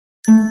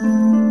Hi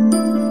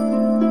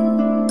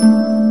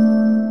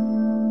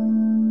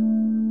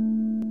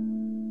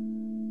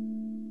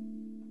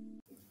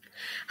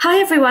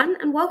everyone,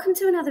 and welcome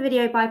to another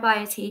video by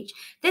BioTeach.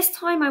 This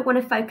time I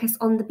want to focus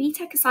on the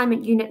BTEC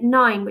assignment unit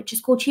 9, which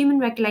is called Human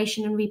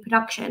Regulation and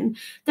Reproduction.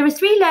 There are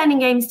 3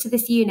 learning aims to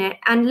this unit,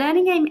 and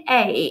learning aim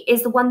A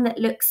is the one that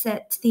looks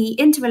at the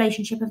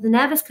interrelationship of the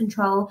nervous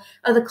control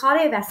of the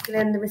cardiovascular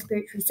and the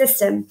respiratory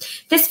system.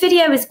 This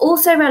video is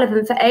also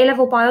relevant for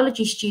A-level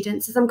biology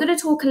students, as I'm going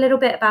to talk a little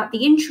bit about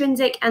the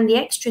intrinsic and the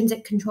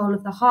extrinsic control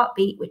of the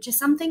heartbeat, which is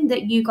something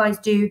that you guys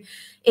do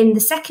in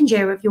the second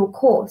year of your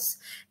course.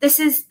 This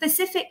is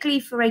specifically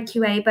for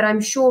AQA, but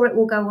I'm sure it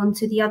will go on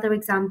to the other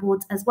exam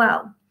boards as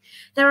well.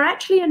 There are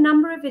actually a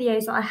number of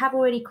videos that I have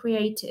already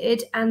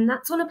created, and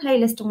that's on a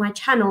playlist on my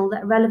channel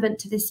that are relevant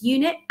to this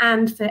unit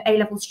and for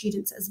A-level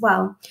students as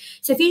well.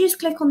 So if you just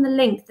click on the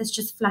link that's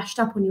just flashed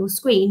up on your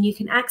screen, you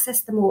can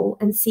access them all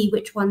and see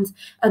which ones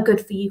are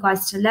good for you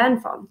guys to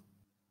learn from.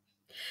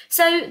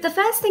 So the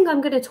first thing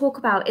I'm going to talk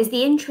about is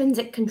the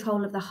intrinsic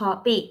control of the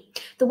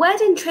heartbeat. The word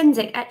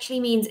intrinsic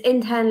actually means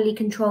internally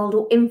controlled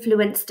or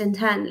influenced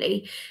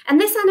internally. And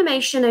this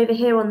animation over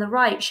here on the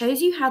right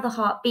shows you how the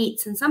heart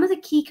beats, and some of the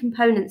key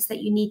components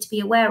that you need to be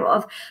aware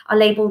of are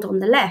labelled on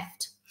the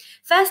left.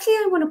 Firstly,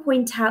 I want to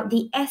point out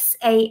the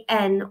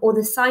SAN, or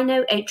the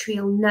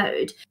sinoatrial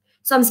node.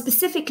 So I'm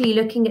specifically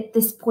looking at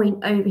this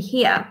point over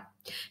here.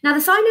 Now, the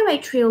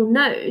sinoatrial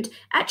node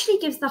actually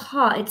gives the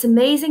heart its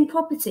amazing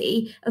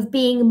property of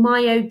being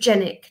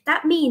myogenic.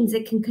 That means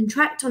it can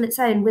contract on its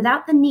own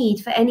without the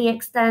need for any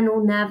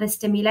external nervous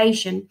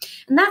stimulation.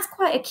 And that's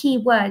quite a key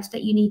word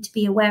that you need to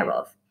be aware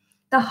of.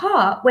 The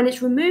heart, when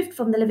it's removed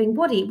from the living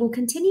body, will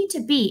continue to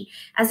beat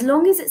as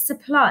long as it's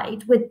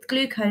supplied with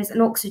glucose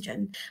and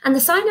oxygen. And the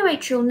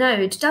sinoatrial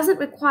node doesn't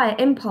require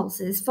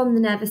impulses from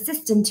the nervous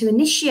system to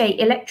initiate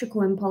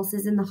electrical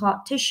impulses in the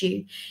heart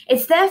tissue.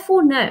 It's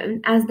therefore known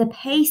as the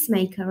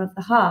pacemaker of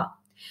the heart.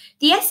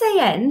 The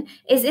SAN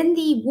is in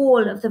the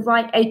wall of the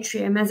right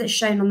atrium, as it's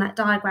shown on that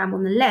diagram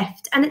on the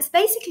left, and it's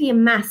basically a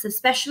mass of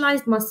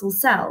specialized muscle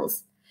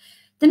cells.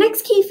 The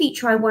next key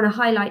feature I want to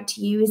highlight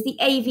to you is the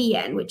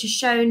AVN, which is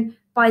shown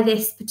by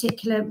this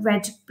particular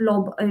red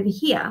blob over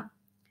here.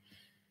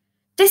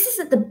 This is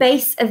at the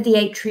base of the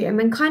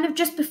atrium and kind of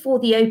just before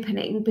the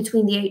opening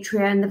between the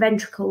atria and the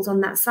ventricles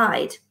on that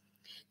side.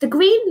 The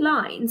green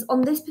lines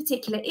on this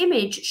particular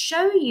image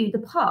show you the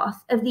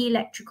path of the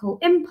electrical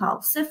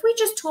impulse. So if we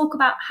just talk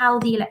about how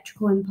the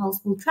electrical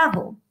impulse will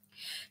travel.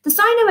 The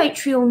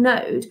sinoatrial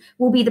node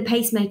will be the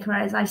pacemaker,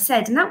 as I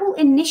said, and that will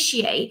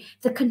initiate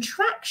the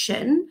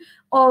contraction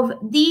of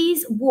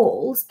these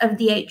walls of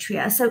the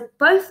atria, so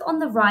both on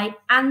the right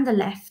and the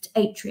left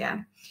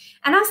atria.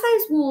 And as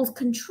those walls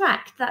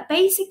contract, that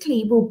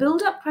basically will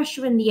build up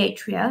pressure in the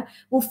atria,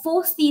 will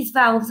force these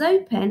valves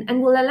open,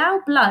 and will allow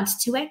blood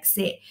to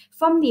exit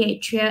from the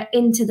atria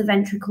into the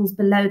ventricles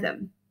below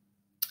them.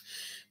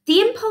 The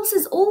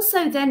impulses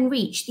also then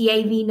reach the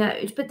AV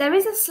node, but there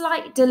is a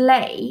slight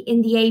delay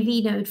in the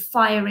AV node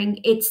firing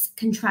its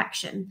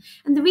contraction.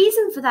 And the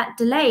reason for that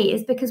delay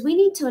is because we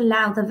need to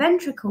allow the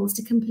ventricles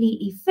to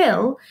completely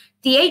fill,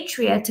 the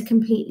atria to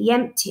completely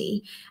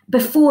empty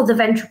before the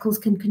ventricles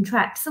can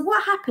contract. So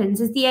what happens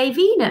is the AV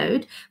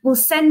node will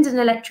send an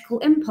electrical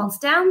impulse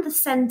down the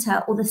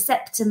center or the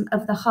septum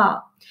of the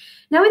heart.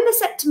 Now, in the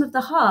septum of the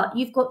heart,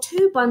 you've got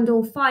 2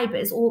 bundle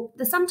fibers, or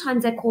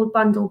sometimes they're called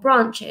bundle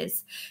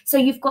branches. So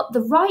you've got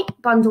the right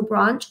bundle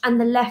branch and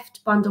the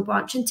left bundle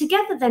branch, and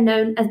together they're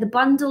known as the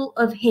bundle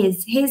of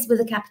His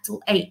with a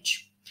capital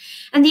H.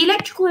 And the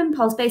electrical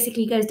impulse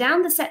basically goes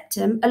down the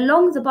septum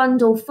along the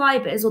bundle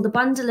fibers, or the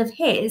bundle of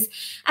His,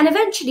 and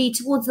eventually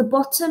towards the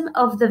bottom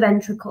of the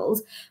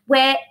ventricles,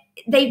 where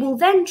they will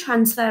then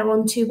transfer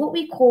onto what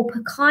we call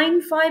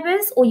Purkinje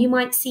fibers, or you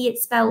might see it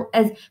spelled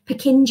as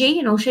Purkinje,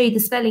 and I'll show you the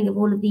spelling of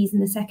all of these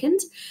in a second.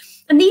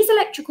 And these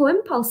electrical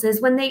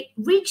impulses, when they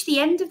reach the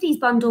end of these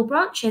bundle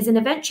branches and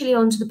eventually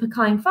onto the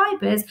Purkinje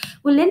fibers,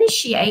 will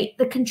initiate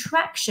the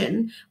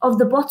contraction of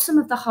the bottom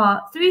of the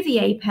heart through the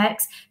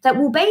apex that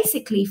will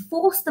basically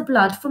force the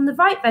blood from the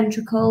right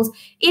ventricles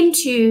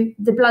into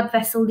the blood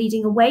vessel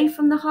leading away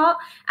from the heart,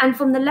 and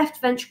from the left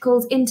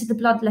ventricles into the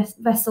blood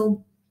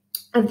vessel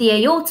of the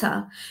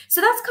aorta.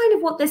 So that's kind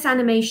of what this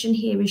animation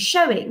here is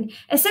showing.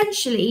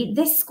 Essentially,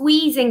 this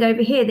squeezing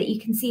over here that you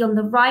can see on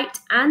the right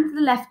and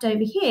the left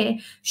over here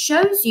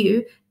shows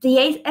you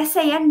the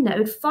SAN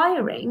node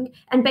firing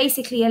and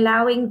basically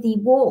allowing the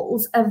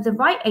walls of the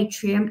right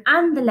atrium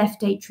and the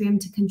left atrium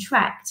to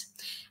contract.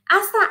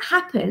 As that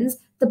happens,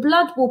 the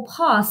blood will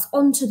pass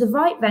onto the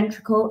right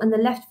ventricle and the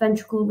left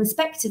ventricle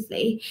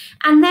respectively.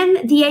 And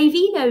then the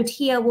AV node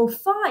here will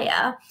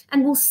fire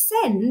and will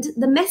send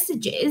the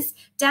messages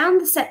down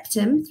the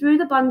septum through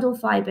the bundle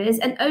fibers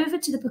and over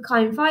to the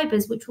Purkinje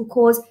fibers, which will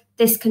cause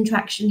this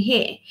contraction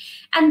here.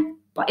 And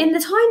in the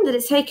time that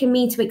it's taken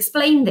me to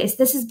explain this,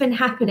 this has been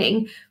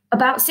happening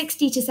about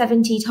 60 to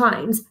 70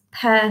 times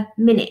per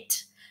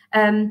minute.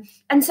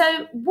 And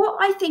so what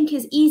I think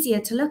is easier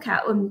to look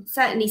at, and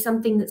certainly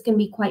something that's going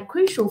to be quite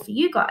crucial for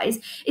you guys,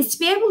 is to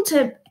be able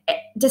to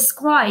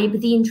describe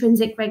the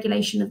intrinsic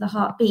regulation of the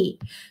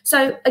heartbeat.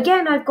 So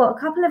again, I've got a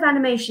couple of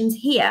animations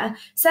here.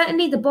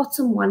 Certainly the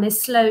bottom one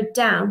is slowed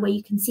down, where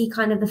you can see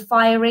kind of the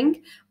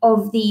firing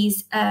of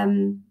these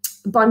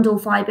bundle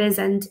fibers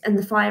and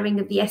the firing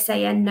of the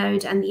SAN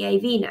node and the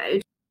AV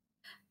node.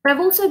 But I've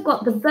also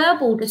got the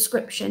verbal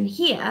description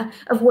here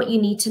of what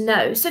you need to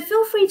know. So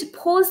feel free to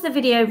pause the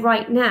video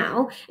right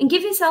now and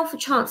give yourself a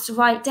chance to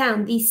write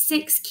down these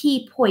 6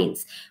 key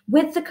points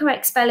with the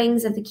correct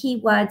spellings of the key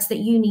words that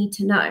you need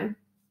to know.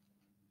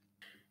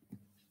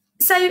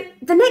 So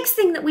the next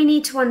thing that we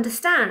need to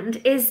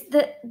understand is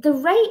that the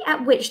rate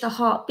at which the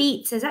heart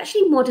beats is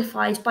actually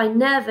modified by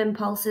nerve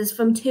impulses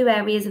from 2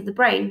 areas of the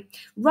brain.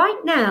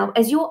 Right now,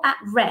 as you're at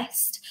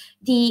rest,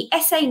 the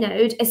SA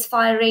node is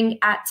firing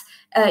at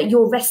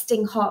your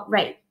resting heart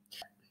rate.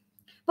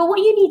 But what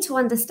you need to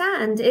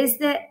understand is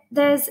that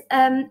there's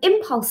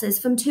impulses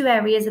from 2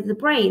 areas of the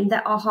brain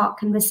that our heart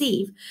can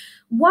receive.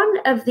 One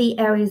of the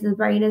areas of the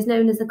brain is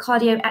known as the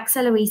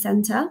cardioaxillary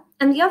center,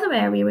 and the other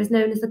area is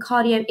known as the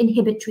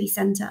cardioinhibitory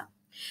center.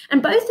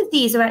 And both of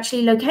these are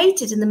actually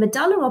located in the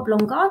medulla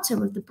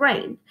oblongata of the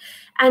brain.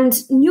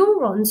 And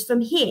neurons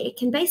from here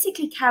can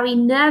basically carry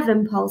nerve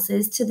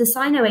impulses to the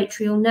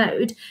sinoatrial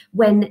node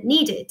when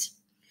needed.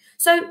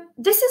 So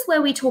this is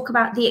where we talk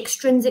about the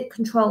extrinsic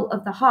control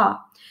of the heart.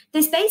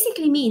 This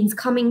basically means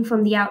coming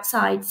from the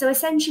outside. So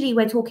essentially,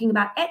 we're talking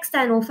about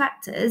external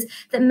factors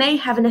that may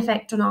have an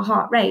effect on our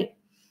heart rate.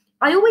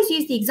 I always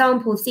use the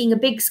example of seeing a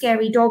big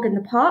scary dog in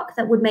the park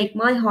that would make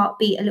my heart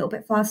beat a little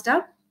bit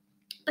faster.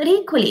 But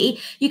equally,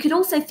 you can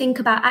also think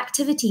about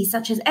activities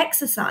such as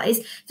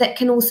exercise that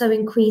can also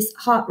increase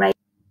heart rate.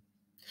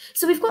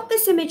 So we've got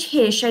this image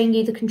here showing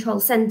you the control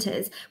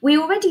centers. We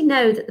already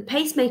know that the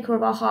pacemaker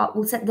of our heart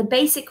will set the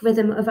basic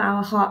rhythm of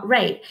our heart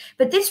rate,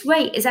 but this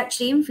rate is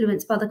actually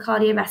influenced by the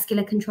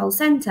cardiovascular control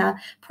center,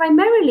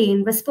 primarily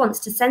in response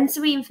to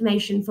sensory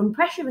information from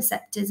pressure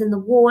receptors in the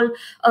wall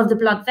of the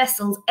blood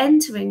vessels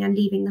entering and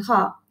leaving the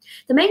heart.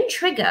 The main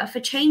trigger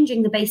for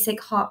changing the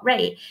basic heart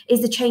rate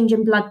is the change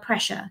in blood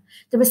pressure.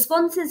 The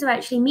responses are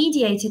actually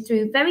mediated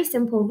through very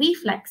simple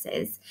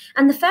reflexes.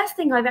 And the first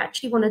thing I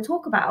actually want to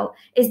talk about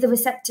is the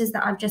receptors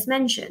that I've just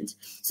mentioned.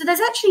 So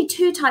there's actually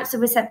 2 types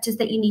of receptors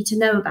that you need to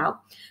know about: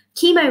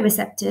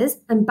 chemoreceptors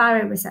and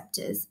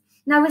baroreceptors.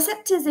 Now,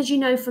 receptors, as you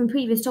know from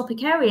previous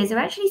topic areas, are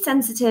actually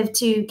sensitive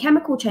to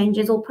chemical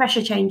changes or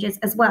pressure changes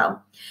as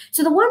well.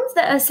 So the ones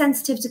that are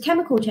sensitive to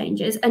chemical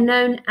changes are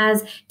known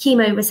as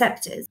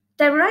chemoreceptors.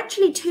 There are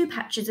actually 2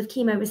 patches of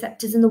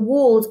chemoreceptors in the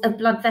walls of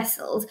blood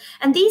vessels,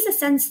 and these are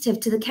sensitive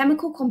to the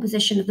chemical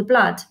composition of the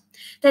blood.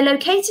 They're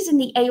located in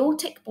the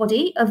aortic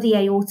body of the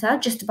aorta,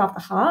 just above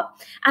the heart,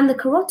 and the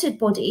carotid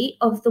body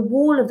of the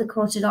wall of the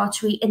carotid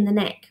artery in the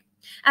neck.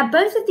 At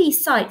both of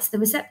these sites, the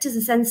receptors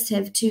are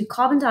sensitive to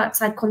carbon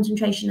dioxide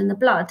concentration in the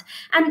blood,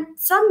 and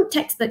some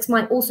textbooks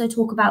might also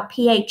talk about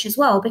pH as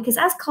well, because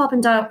as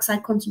carbon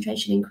dioxide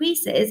concentration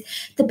increases,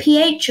 the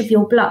pH of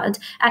your blood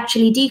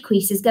actually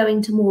decreases,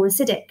 going to more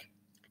acidic.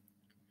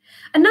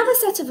 Another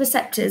set of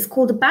receptors,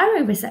 called the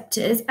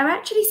baroreceptors, are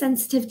actually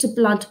sensitive to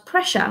blood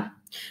pressure.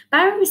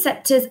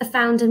 Baroreceptors are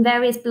found in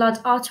various blood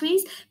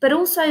arteries, but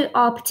also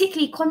are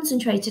particularly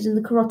concentrated in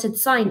the carotid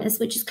sinus,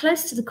 which is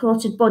close to the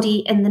carotid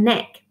body in the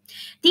neck.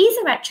 These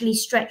are actually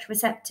stretch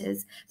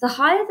receptors. The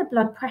higher the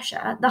blood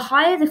pressure, the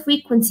higher the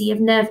frequency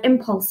of nerve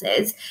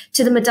impulses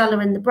to the medulla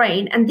in the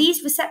brain, and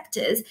these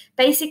receptors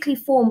basically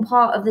form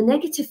part of the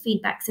negative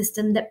feedback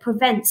system that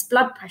prevents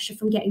blood pressure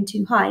from getting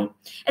too high.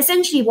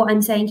 Essentially, what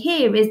I'm saying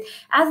here is,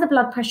 as the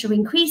blood pressure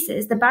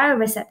increases, the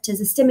baroreceptors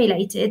are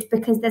stimulated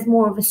because there's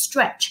more of a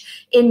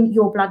stretch in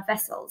your blood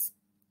vessels.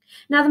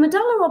 Now, the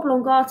medulla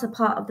oblongata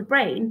part of the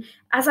brain,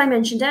 as I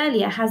mentioned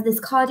earlier, has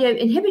this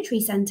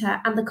cardioinhibitory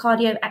center and the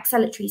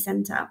cardioaxillary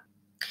center.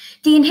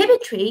 The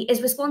inhibitory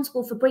is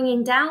responsible for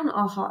bringing down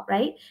our heart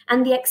rate,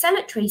 and the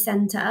excelatory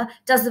center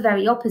does the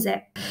very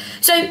opposite.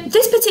 So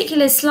this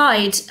particular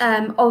slide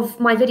of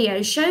my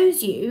video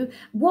shows you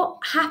what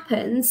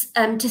happens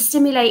to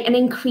stimulate and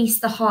increase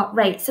the heart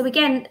rate. So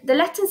again, the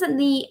letters and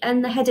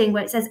the heading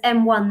where it says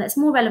M1, that's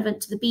more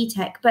relevant to the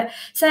BTEC, but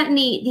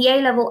certainly the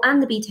A-level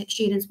and the BTEC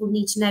students will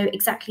need to know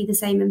exactly the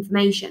same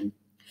information.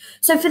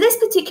 So for this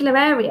particular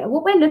area,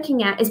 what we're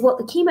looking at is what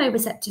the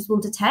chemoreceptors will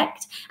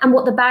detect and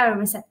what the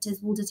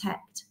baroreceptors will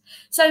detect.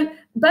 So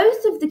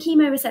both of the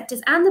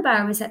chemoreceptors and the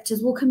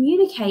baroreceptors will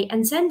communicate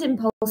and send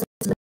impulses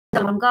to the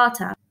medulla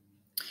oblongata.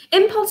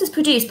 Impulses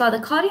produced by the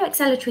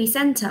cardioaxillary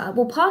center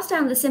will pass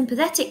down the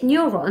sympathetic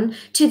neuron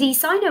to the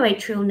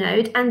sinoatrial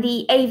node and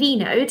the AV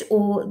node,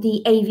 or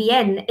the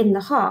AVN, in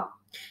the heart.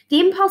 The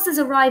impulses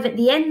arrive at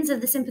the ends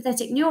of the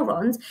sympathetic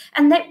neurons,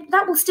 and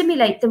that will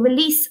stimulate the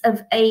release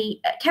of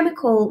a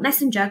chemical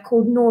messenger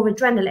called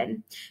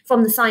noradrenaline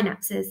from the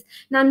synapses.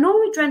 Now,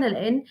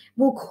 noradrenaline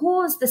will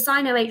cause the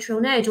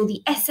sinoatrial node, or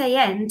the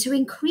SAN, to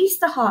increase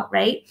the heart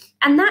rate,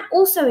 and that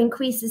also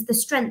increases the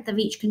strength of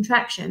each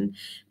contraction.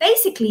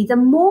 Basically, the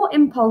more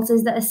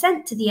impulses that are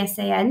sent to the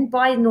SAN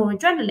by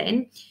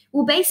noradrenaline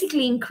will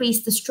basically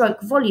increase the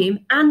stroke volume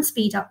and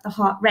speed up the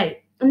heart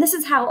rate. And this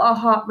is how our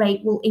heart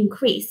rate will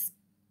increase.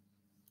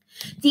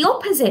 The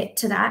opposite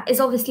to that is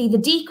obviously the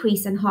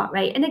decrease in heart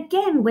rate. And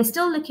again, we're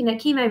still looking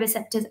at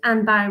chemoreceptors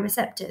and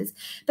baroreceptors,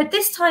 but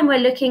this time we're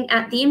looking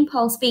at the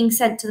impulse being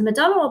sent to the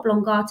medulla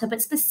oblongata,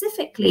 but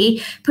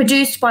specifically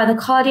produced by the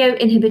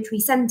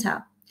cardioinhibitory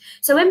center.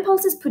 So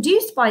impulses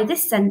produced by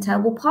this center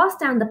will pass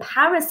down the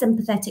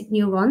parasympathetic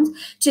neurons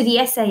to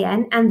the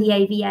SAN and the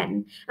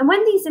AVN. And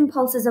when these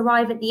impulses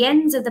arrive at the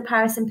ends of the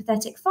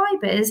parasympathetic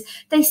fibers,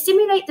 they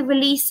stimulate the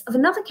release of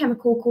another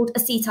chemical called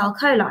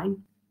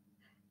acetylcholine.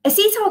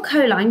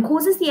 Acetylcholine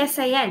causes the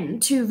SAN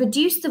to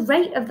reduce the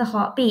rate of the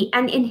heartbeat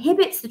and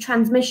inhibits the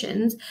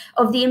transmissions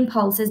of the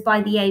impulses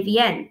by the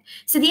AVN.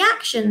 So the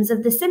actions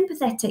of the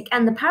sympathetic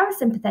and the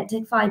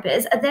parasympathetic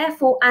fibers are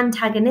therefore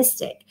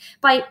antagonistic.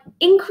 By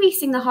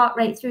increasing the heart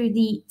rate through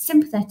the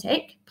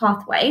sympathetic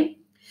pathway,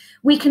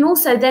 we can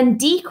also then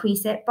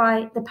decrease it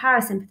by the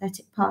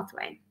parasympathetic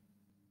pathway.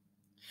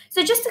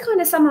 So just to kind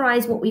of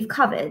summarize what we've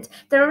covered,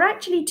 there are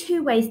actually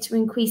two ways to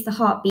increase the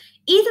heartbeat,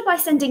 either by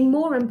sending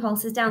more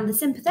impulses down the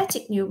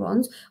sympathetic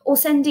neurons or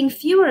sending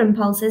fewer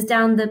impulses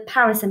down the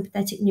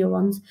parasympathetic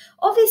neurons.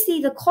 Obviously,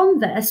 the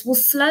converse will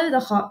slow the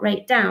heart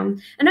rate down,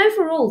 and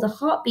overall, the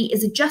heartbeat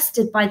is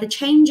adjusted by the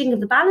changing of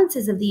the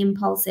balances of the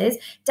impulses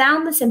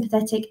down the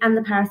sympathetic and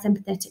the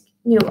parasympathetic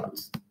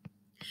neurons.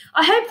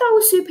 I hope that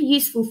was super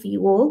useful for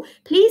you all.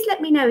 Please let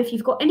me know if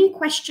you've got any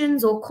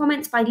questions or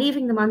comments by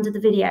leaving them under the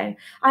video.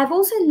 I have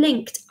also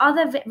linked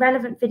other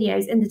relevant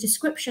videos in the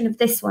description of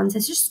this one, so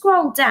just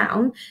scroll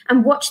down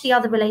and watch the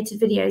other related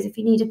videos if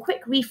you need a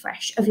quick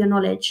refresh of your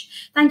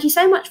knowledge. Thank you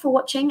so much for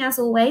watching, as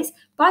always.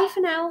 Bye for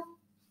now.